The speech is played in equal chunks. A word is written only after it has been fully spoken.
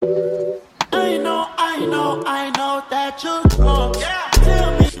know that you're drunk.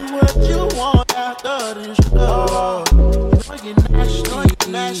 Tell me what you want after this love. You know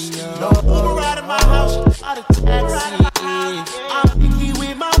you're nasty. No Uber ride in my house, out of taxi. I'm picky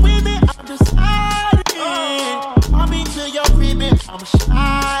with my women, I'm deciding. I'm into your crib and I'm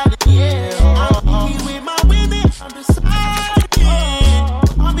sliding. I'm picky with my women, I'm deciding.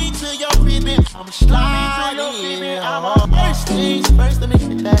 I'm into your crib and I'm sliding. First things first, let me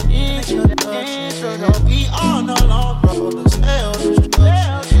get that introduction. We all know long brothers, hell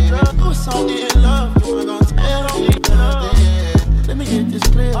destruction. Do something in love, you ain't gon' tell me nothing. Let me get this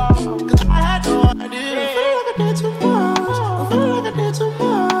clear, cause I had no idea. I feel like I did too much, I feel like I did too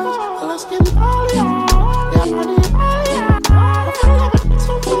much. Let's get all y'all, yeah, I need all y'all. I feel like I did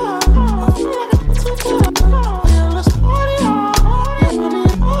too much, I feel like I did too much. Yeah, let's party on, yeah, I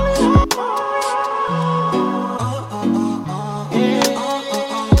need all y'all.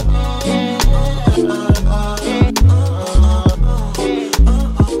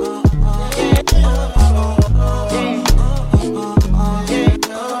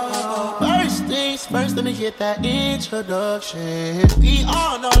 First, let me get that introduction. We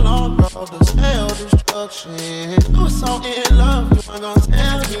all know long brothers, hell destruction. Do something in love, you ain't gon'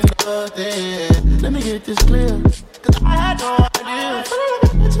 tell me nothing. Let me get this clear, cause I had no idea. I feel like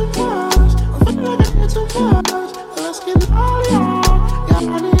I did too much, I feel like I did too much. Let's get all y'all, yeah,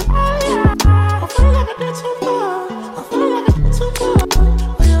 I need all y'all. I feel like I did too much, I feel like I did too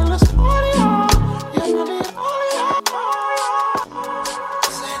much. Yeah, let's party on, yeah, I need all y'all.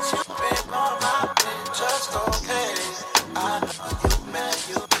 Since you've been on my just okay. I know you mad,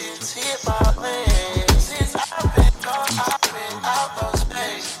 you didn't see my way. Since I've been gone, I've been out of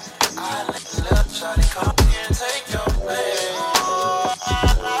space. I let the little shawty come here and take your place. Oh, I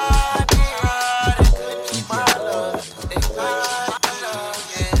tried, it couldn't keep my love. They find my love,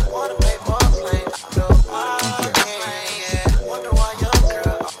 yeah. Wanna pay more play, I know why, yeah. Wonder why your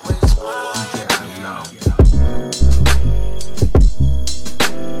girl always smiling.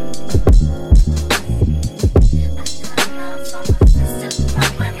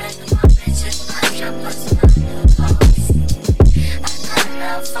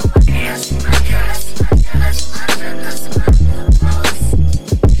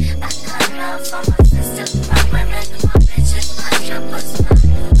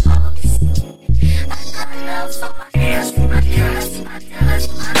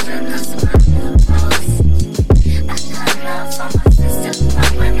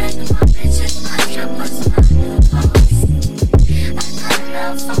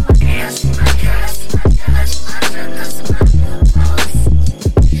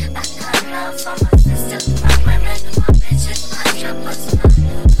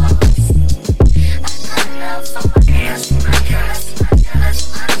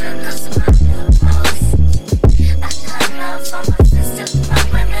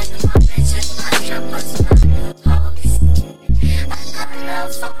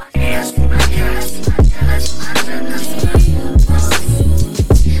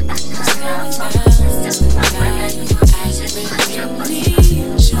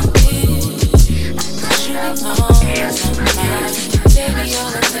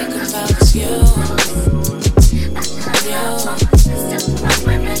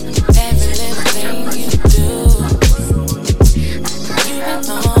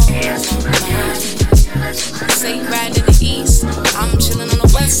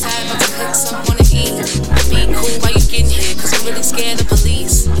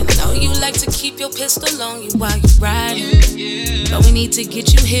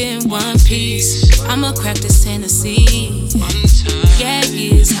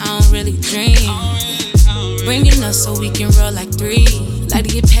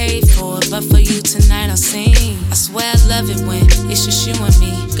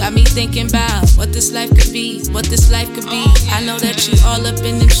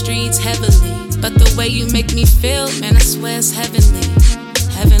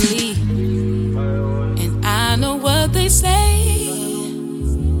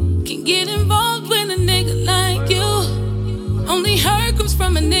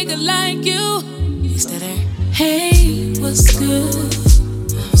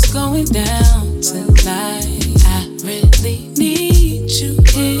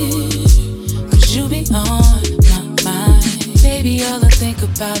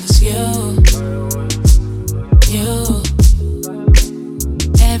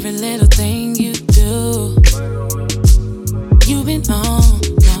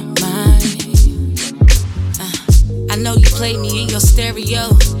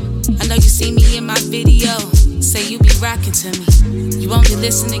 say you be rockin' to me. You only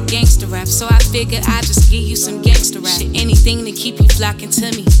listen to gangster rap, so I figured I'd just give you some gangster rap. Shit, anything to keep you flocking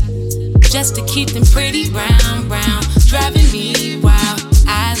to me. Just to keep them pretty brown, driving me wild.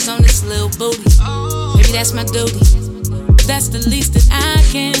 Eyes on this little booty, maybe that's my duty. That's the least that I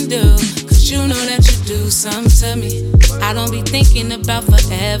can do, cause you know that you do something to me. I don't be thinking about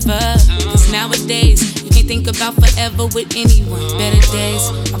forever, cause nowadays you can't think about forever with anyone. Better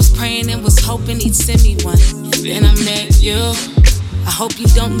days, I was praying and was hoping he'd send me one. Then I met you. I hope you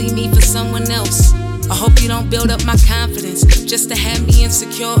don't leave me for someone else. I hope you don't build up my confidence just to have me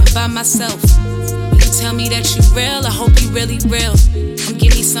insecure and by myself. You tell me that you real, I hope you really real. Come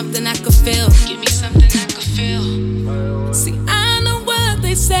give me something I could feel. Give me something I could feel. See, I know what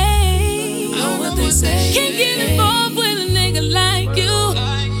they say. Can't get involved with a nigga like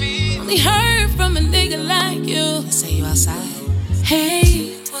you. Only heard from a nigga like you. They say you outside.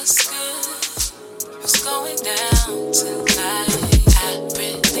 Hey, what's good? What's going down tonight? I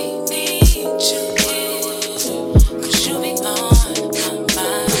really need you here, cause you be on my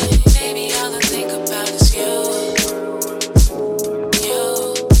mind. Baby, all I think about is you.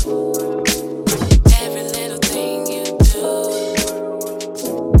 Every little thing you do.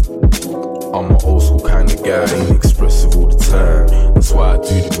 I'm an old school kind of guy, ain't expressive all the time. That's why I do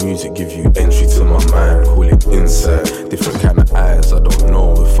the music, give you entry to my mind. Call it insight, different kind of eyes. I don't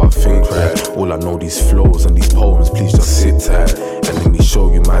know if I think right. All I know, these flows and these poems, please just sit tight and let me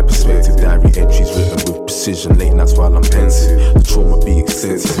show you my perspective. Diary entries written with precision, late nights while I'm pensive. The trauma be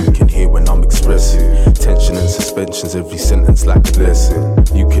extensive, you can hear when I'm expressive. Tension and suspensions, every sentence like a blessing.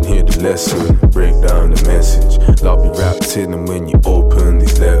 You can hear the lesson, break down the message. Love be wrapped in, and when you open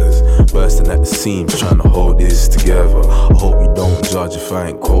these letters, bursting at the seams, trying to hold this together. I hope you don't judge if I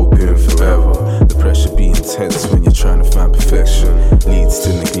ain't coping forever. The pressure be intense when you're trying to find perfection. Leads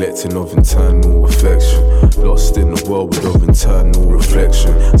to neglecting of internal affection. Lost in the whirlwind of internal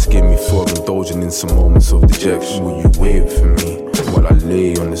reflection. Forgive me for indulging in some moments of dejection. Will you wait for me while I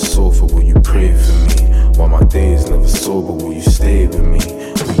lay on the sofa? Will you pray for me while my days never sober? Will you stay with me?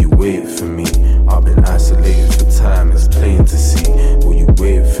 Will you wait for me? I've been isolated for time, it's plain to see. Will you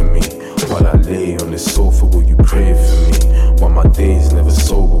wait for me while I lay on the sofa? Will you pray for me while my days never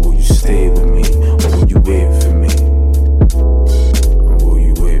sober? Will you stay with me, or will you wait for me? Or will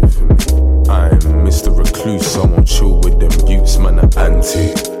you wait for me? I'm Mr. Recluse, I won't chill with them youths, man, I'm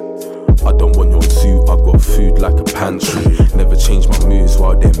anti. I don't want your suit, I got food like a pantry. Never change my moves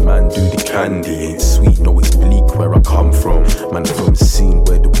while them man do the candy. Ain't sweet, no, it's bleak where I come from. Man from the scene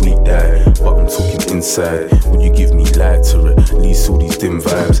where the weak die, but I'm talking inside. Will you give me light to release all these dim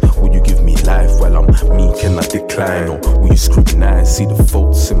vibes? Will you give me life while I'm meek and I decline? Or will you scrutinize, see the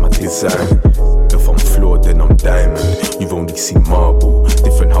faults in my design? If I'm flawed, then I'm diamond. You've only seen marble,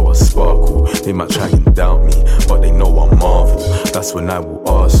 different how I sparkle. They might try and doubt me, but they know I'm marvel. That's when I will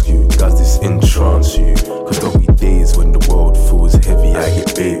ask you, does this entrance you? Cause there'll be days when the world feels heavy, I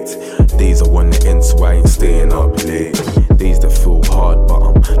get baked. Days I wanna end, so I ain't staying up late. Days that feel hard, but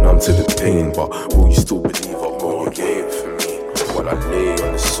I'm numb to the pain. But will you still believe I'll go again for me? While I lay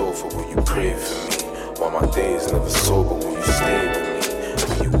on the sofa, will you pray for me? While my days never sober, will you stay with me?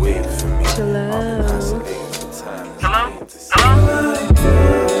 Will you wait for me? Hello. I've been isolated for time. Hello?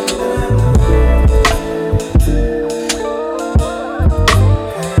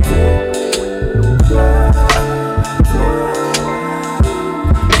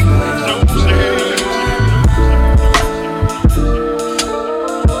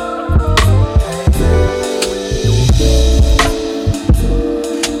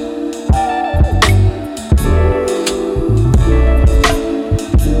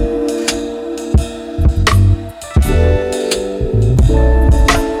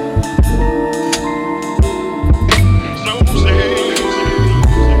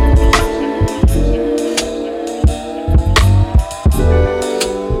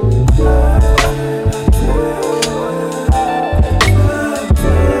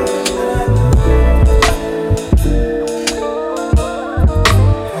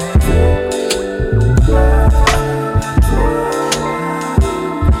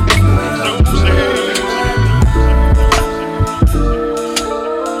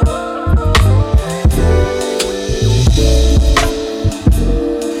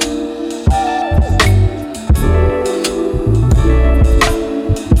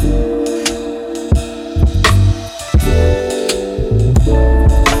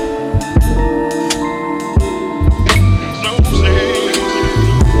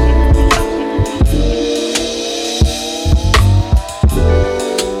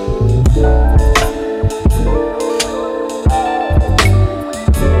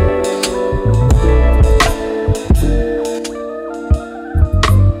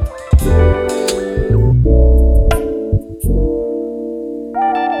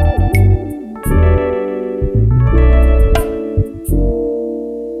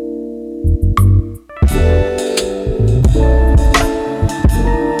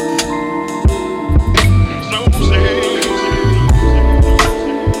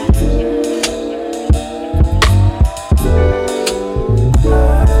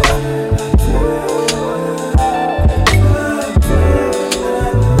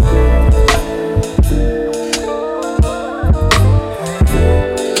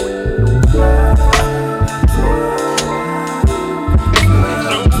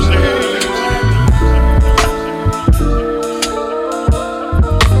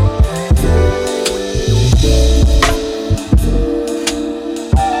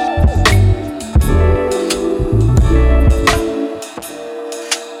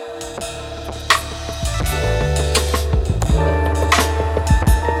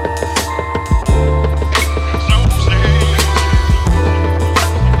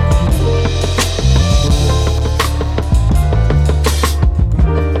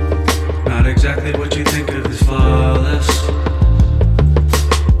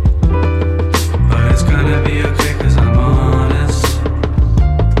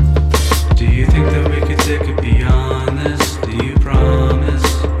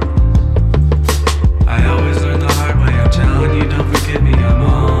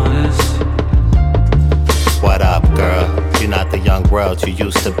 world you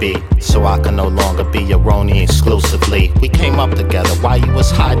used to be, so I can no longer be your Roni exclusively. We came up together while you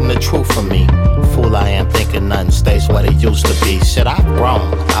was hiding the truth from me. Fool I am, thinking nothing stays what it used to be. Shit, I've grown.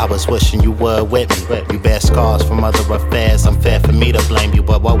 I was wishing you were with me. You bear scars from other affairs. Unfair for me to blame you,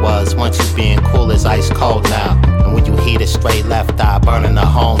 but what was once you being cool is ice cold now. And when you heat it straight left eye, burning the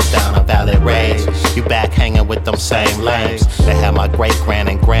homes down a valid rage. You back hanging with them same lames. They had my great grand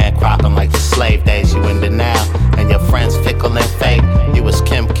and grand cropping like the slave days. You in the now, and your friends fickle and fake. You was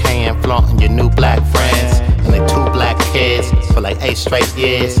Kim K and flaunting your new black friends. And the 2 black kids for like 8 straight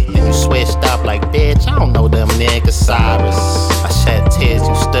years. Then you switched up like, bitch, I don't know them niggas, Cyrus. I shed tears,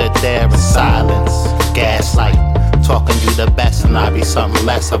 you stood there in silence. Gaslight, talking you the best, and I be something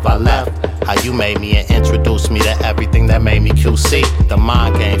less if I left. How you made me and introduced me to everything that made me QC. The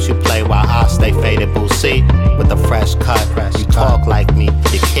mind games you play while I stay faded boosie. With a fresh cut, you talk like me.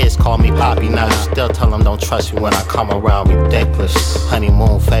 Your kids call me Poppy, now you still tell them don't trust me when I come around, ridiculous.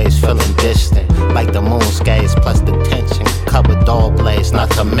 Honeymoon phase, feeling distant, like the moon's gaze plus the tension. Covered dog blades, not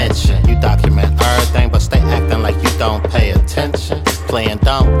to mention. You document everything, but stay acting like you don't pay attention. Playing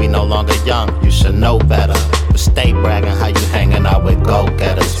dumb, we no longer young, you should know better. But stay bragging how you hanging out with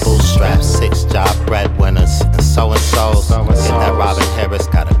go-getters. Bootstraps, 6-job breadwinners, and so-and-so's. Get that Robin Harris,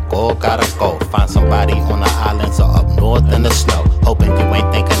 gotta go. Find somebody on the islands or up north in the snow. Hoping you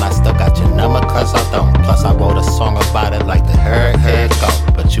ain't thinking I still got your number, cause I don't. Plus I wrote a song about it like the here it go.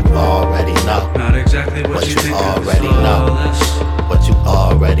 But you already know. Not exactly what you think already know. But you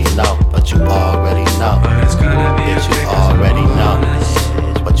already know. But you already know. But it's gonna be but you already know.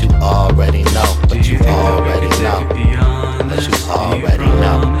 But you already know. But you already know. But you already know. But you already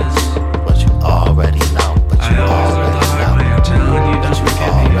know. But you already know. But you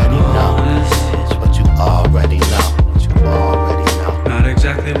already know. But you already know. But you already know. Not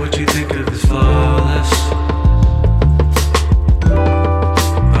exactly what you think of is flawless.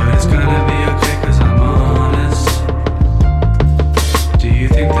 But it's gonna be okay cause I'm honest. Do you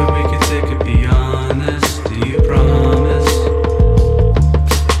think that we can take it beyond this? Do you promise?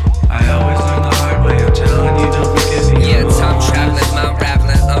 I always learn the hard way, I'm telling you, don't forget me. Yeah, time traveling, mind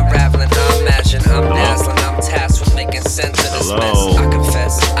raveling, unraveling, I imagine, I'm dazzling, I'm tasked with making sense of this mess. I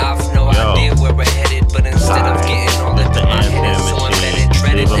confess, I've no idea where we're headed, but instead of getting all into my head, it's so embedded,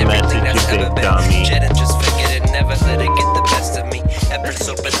 dreaded everything that's ever been. Jet and just forget it, never let it get the best of me. Ever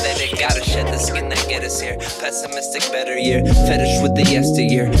so pathetic, gotta shed the skin that get us here. Pessimistic, better year, fetish with the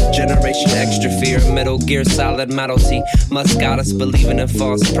yesteryear. Generation extra fear, Metal Gear Solid Model T. Must got us believing in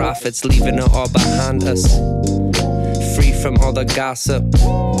false prophets, leaving it all behind us. Free from all the gossip,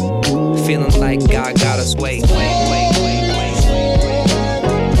 feeling like God got us. Wait.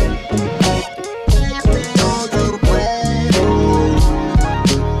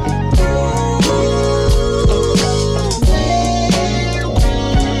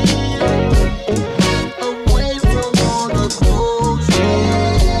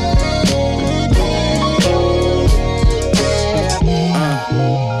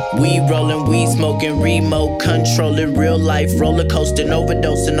 Weed smoking, remote controlling, real life roller coasting,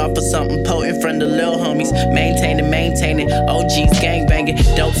 overdosing off of something potent from the lil homies. Maintaining, OGs gang banging,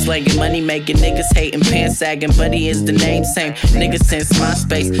 dope slanging, money making, niggas hating, pants sagging, buddy is the name same. Niggas since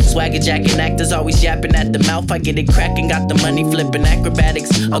MySpace, swagger jacking, actors always yapping at the mouth. I get it cracking, got the money flipping,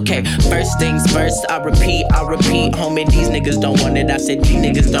 acrobatics. Okay, first things first, I repeat, homie, these niggas don't want it. I said these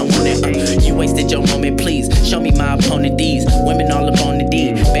niggas don't want it. You wasted your moment, please. Show me my opponent, these women all up on the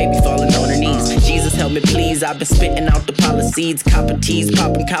D, baby falling on her knees. Jesus help me please, I've been spitting out the policies, copper teas,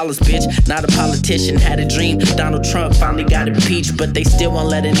 popping collars, bitch. Not a politician, had a dream. Donald Trump finally got impeached, but they still won't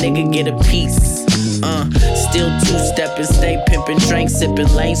let a nigga get a piece. Still two-stepping, stay pimping, drink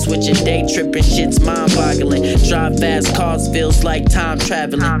sipping, lane switching, day tripping, shit's mind-boggling. Drive fast cars feels like time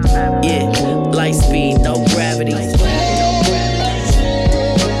traveling. Yeah, light speed, no gravity.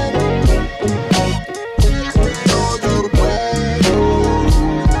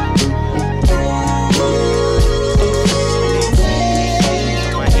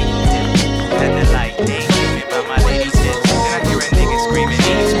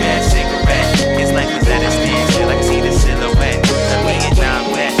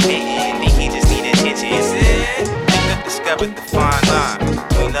 With the fine line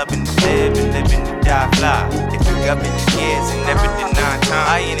between loving to live and living to die fly. If you got many kids and never deny time,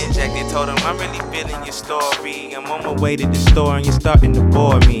 I interjected, told him I'm really feeling your story. I'm on my way to the store and you're starting to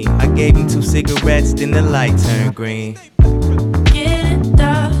bore me. I gave him 2 cigarettes, then the light turned green. Getting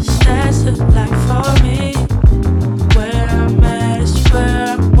dust, that's the life for me. Where I'm at is where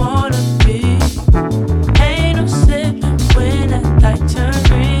I wanna be. Ain't no slipping when that light turn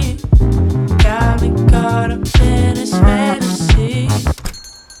green. Got me caught up in this fantasy.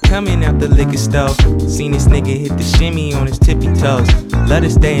 the liquor store. Seen this nigga hit the shimmy on his tippy toes. Let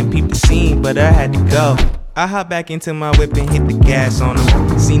us stay and peep the scene, but I had to go. I hop back into my whip and hit the gas on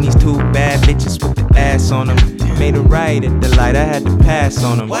them. Seen these two bad bitches with the ass on them. Made a right at the light, I had to pass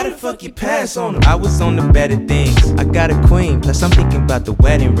on them. Why the fuck you pass on them? I was on the better things. I got a queen, plus I'm thinking about the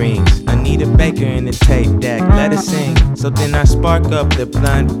wedding rings. I need a baker and a tape deck, let her sing. So then I spark up the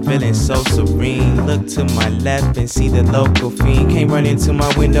blunt, feeling so serene. Look to my left and see the local fiend. Came running to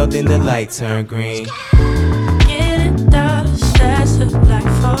my window, then the light turned green. Getting dollars, that's the life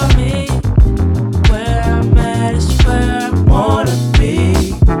for me. Where I'm at is where I wanna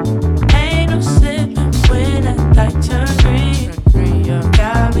be. Ain't no slipping when that light turn green.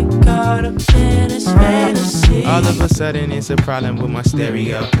 Got me caught up in this fantasy. All of a sudden it's a problem with my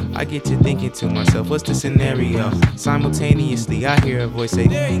stereo. I get to thinking to myself, what's the scenario? Simultaneously I hear a voice say,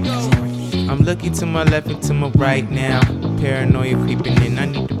 there you go. I'm looking to my left and to my right now. Paranoia creeping in, I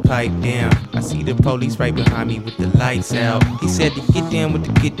need to pipe down. I see the police right behind me with the lights out. He said to get down with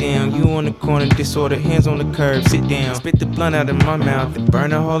the get down. You on the corner, disorder, hands on the curb, sit down. Spit the blunt out of my mouth and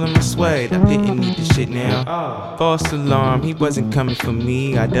burn a hole in my suede. I didn't need this shit now. False alarm, he wasn't coming for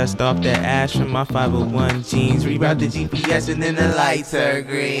me. I dust off that ash from my 501 jeans. Reroute the GPS and then the lights are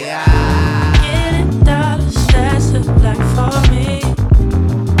green. Getting dollars, that's the life for me.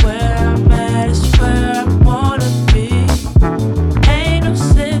 Where I'm at is where I wanna be. Ain't no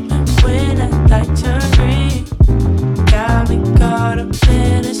slipping when that light turn green. Got me caught up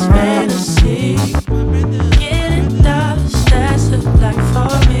in this fantasy. Getting dollars, that's the life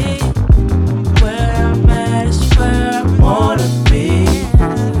for me. Where I'm at is where I wanna be.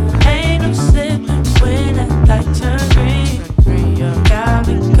 Ain't no slipping when that light turn green. Got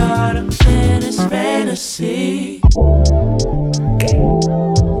me caught up in this fantasy.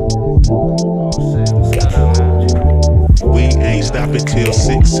 We ain't stopping till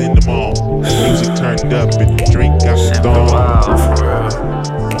 6 in the morning. Music turned up and the drink got stoned.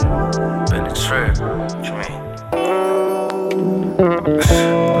 Been a trip.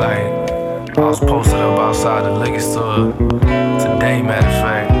 Like, I was posted up outside the liquor store today, matter of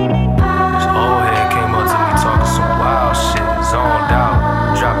fact. This old head came up to me talking some wild shit, zoned out,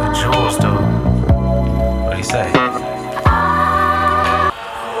 dropping jewels though. What'd he say?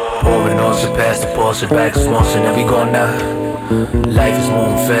 Pouring on, surpass the pulse, back is once and every gone now. Life is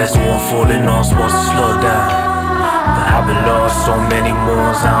moving fast, one falling on, supposed to slow down. But I've been lost so many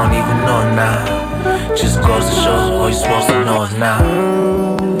moons, I don't even know now. Just goes to show all you're supposed to know is now.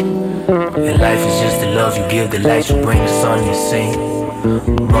 And life is just the love you give, the light you bring, the sun you see.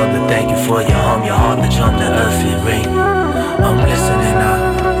 Mother, thank you for your home, your heart, the drum, the earth it ring. I'm listening now,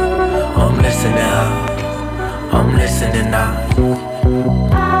 I'm listening out, I'm listening now.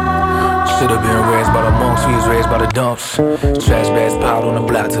 Should've been raised by the monks, we was raised by the dumps. Trash bags piled on the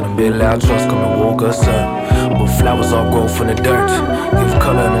block till them big loud trucks come and woke us up. But flowers all grow from the dirt, give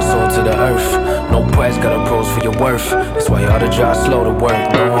color and soul to the earth. No price, got a pros for your worth. That's why you ought to drive slow to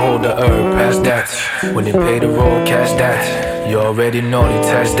work. Don't hold the herb, past that. When they pay the road, cash that. You already know they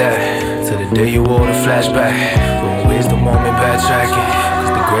tax that. Till the day you owe the flashback. Don't waste the moment backtracking,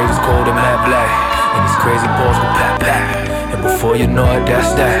 cause the grave is cold and mad black. And these crazy balls go pat pat. And before you know it,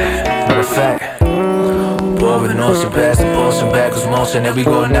 that's that. Matter of fact, pouring on, surpassing, pulsing backwards motion, there we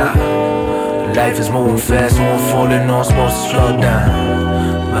go now. Life is moving fast, one falling on, supposed to slow down.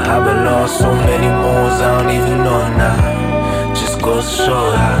 But I've been lost so many moons, I don't even know now. Just goes to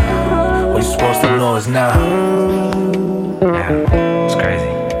show how what you're supposed to know is now. Yeah, it's crazy.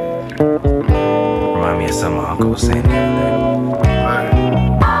 Remind me of something my uncle was saying the other day.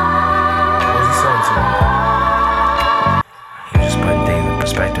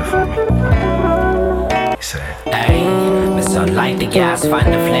 Perspective for me. He said, hey, the sunlight, the gas,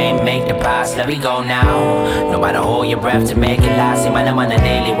 find the flame, make the pass, let me go now. No matter hold your breath to make it last. Man, I'm on a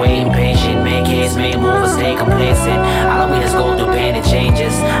daily waiting, patient, make hits, make moves, stay complacent. All we just go through pain and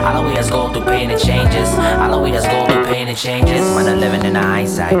changes. All we just go through pain and changes. All we just go through pain and changes. Man, I'm living in the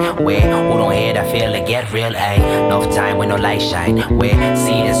hindsight. Where who don't hear that feel it get real, ayy. Enough time when no light shine. Where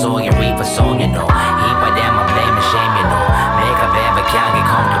see the soul, you reap a song, you know. Heap by them, I blame and shame, you know. Make a bed, but can't get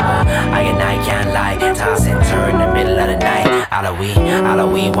comfortable. I and I can't lie. Toss and turn in the middle of the night. All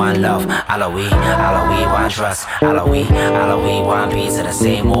we want love. All we want trust. All we want peace of the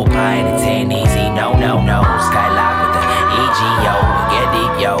same old pie. And it ain't easy, no. Skylock with the EGO. Get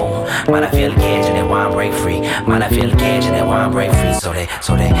deep, yo. Man, I feel the cage and they want break free. Man, I feel the cage and they want break free. So they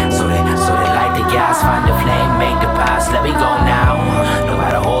light the gas, find the flame, make the pass. Let me go now. No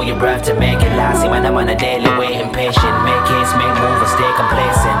matter hold your breath to make it last. See, man, I'm on a daily waiting, patient. Make hits, make moves, stay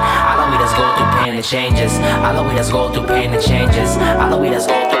complacent. All we just go through pain and changes. All we just go through pain and changes. All we just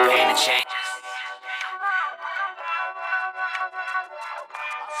go through pain and changes.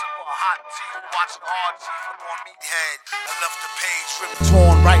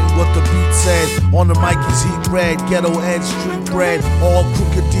 torn, writing what the beat said. On the mic he's heat red, ghetto edge, street bread. All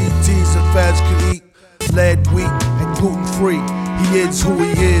crooked DTs and feds could eat. Lead, wheat, and gluten free. He is who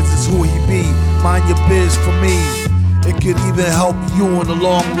he is who he be. Mind your biz for me. It could even help you in the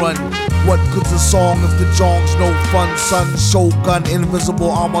long run. What good's a song if the jong's no fun? Son, Shogun,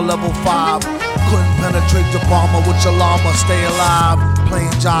 invisible armor level 5. Couldn't penetrate the bomber with your llama. Stay alive, playing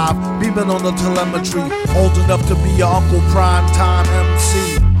jive, beaming on the telemetry. Old enough to be your Uncle Prime Time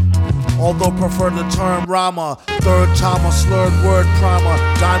MC. Although prefer the term rhymer. Third time a slurred word primer.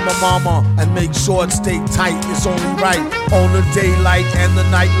 Dime my mama and make sure it stay tight. It's only right. On the daylight and the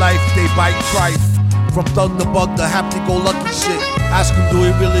nightlife, they bite trife. From thug to bug to happy-go-lucky shit. Ask him, do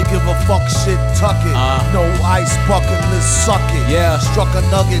he really give a fuck shit? Tuck it. No ice bucket, let's suck it. Yeah. Struck a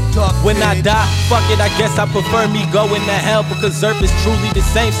nugget, duck When it. I die, fuck it, I guess I prefer me going to hell. Because Earth is truly the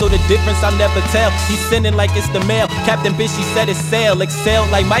same, so the difference I'll never tell. He's sending like it's the mail. Captain Bishy said it's sail. Excel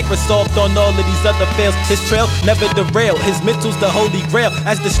like Microsoft on all of these other fails. His trail never derail. His mental's the holy grail.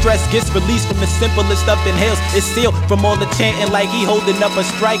 As the stress gets released from the simplest of inhales, it's sealed from all the chanting like he holding up a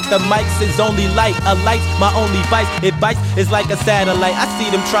strike. The mic's his only light. A light's my only vice. It bites, it's like a satellite. I see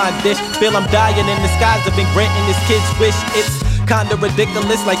them trying dish. Feel I'm dying in the skies. I've been granting this kid's wish. It's kinda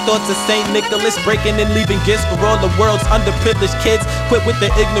ridiculous, like thoughts of St. Nicholas, breaking and leaving gifts for all the world's underprivileged kids. Quit with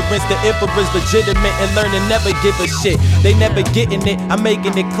the ignorance, the emperor's legitimate and learning never give a shit. They never getting it, I'm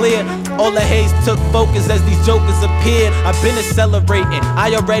making it clear. All the haze took focus as these jokers appeared. I've been accelerating,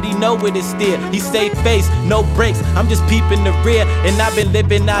 I already know it is steer. He stay face, no brakes, I'm just peeping the rear. And I've been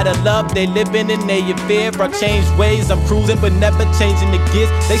living out of love, they living in their fear. I changed ways, I'm cruising but never changing the gears.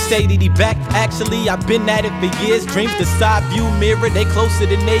 They say that he back, actually I've been at it for years. Dreams the side view mirror, they closer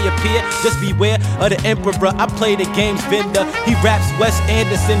than they appear. Just beware of the emperor, I play the game's vendor. He raps Wes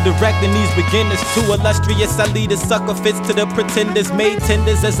Anderson, directing these beginners. Too illustrious, I lead a sucker fits to the pretenders. Made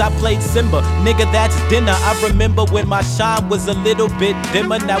tenders as I played Simba. Nigga, that's dinner. I remember when my shine was a little bit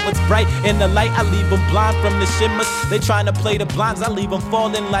dimmer. Now it's bright in the light, I leave them blind from the shimmers. They trying to play the blinds, I leave them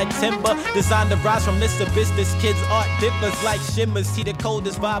falling like timber. Designed to rise from this abyss, this kid's art differs like shimmers. See the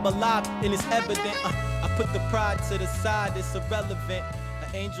coldest vibe alive, and it's evident. I put the pride to the side, it's irrelevant.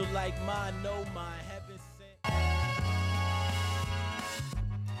 An angel like mine, no mind, heaven sent.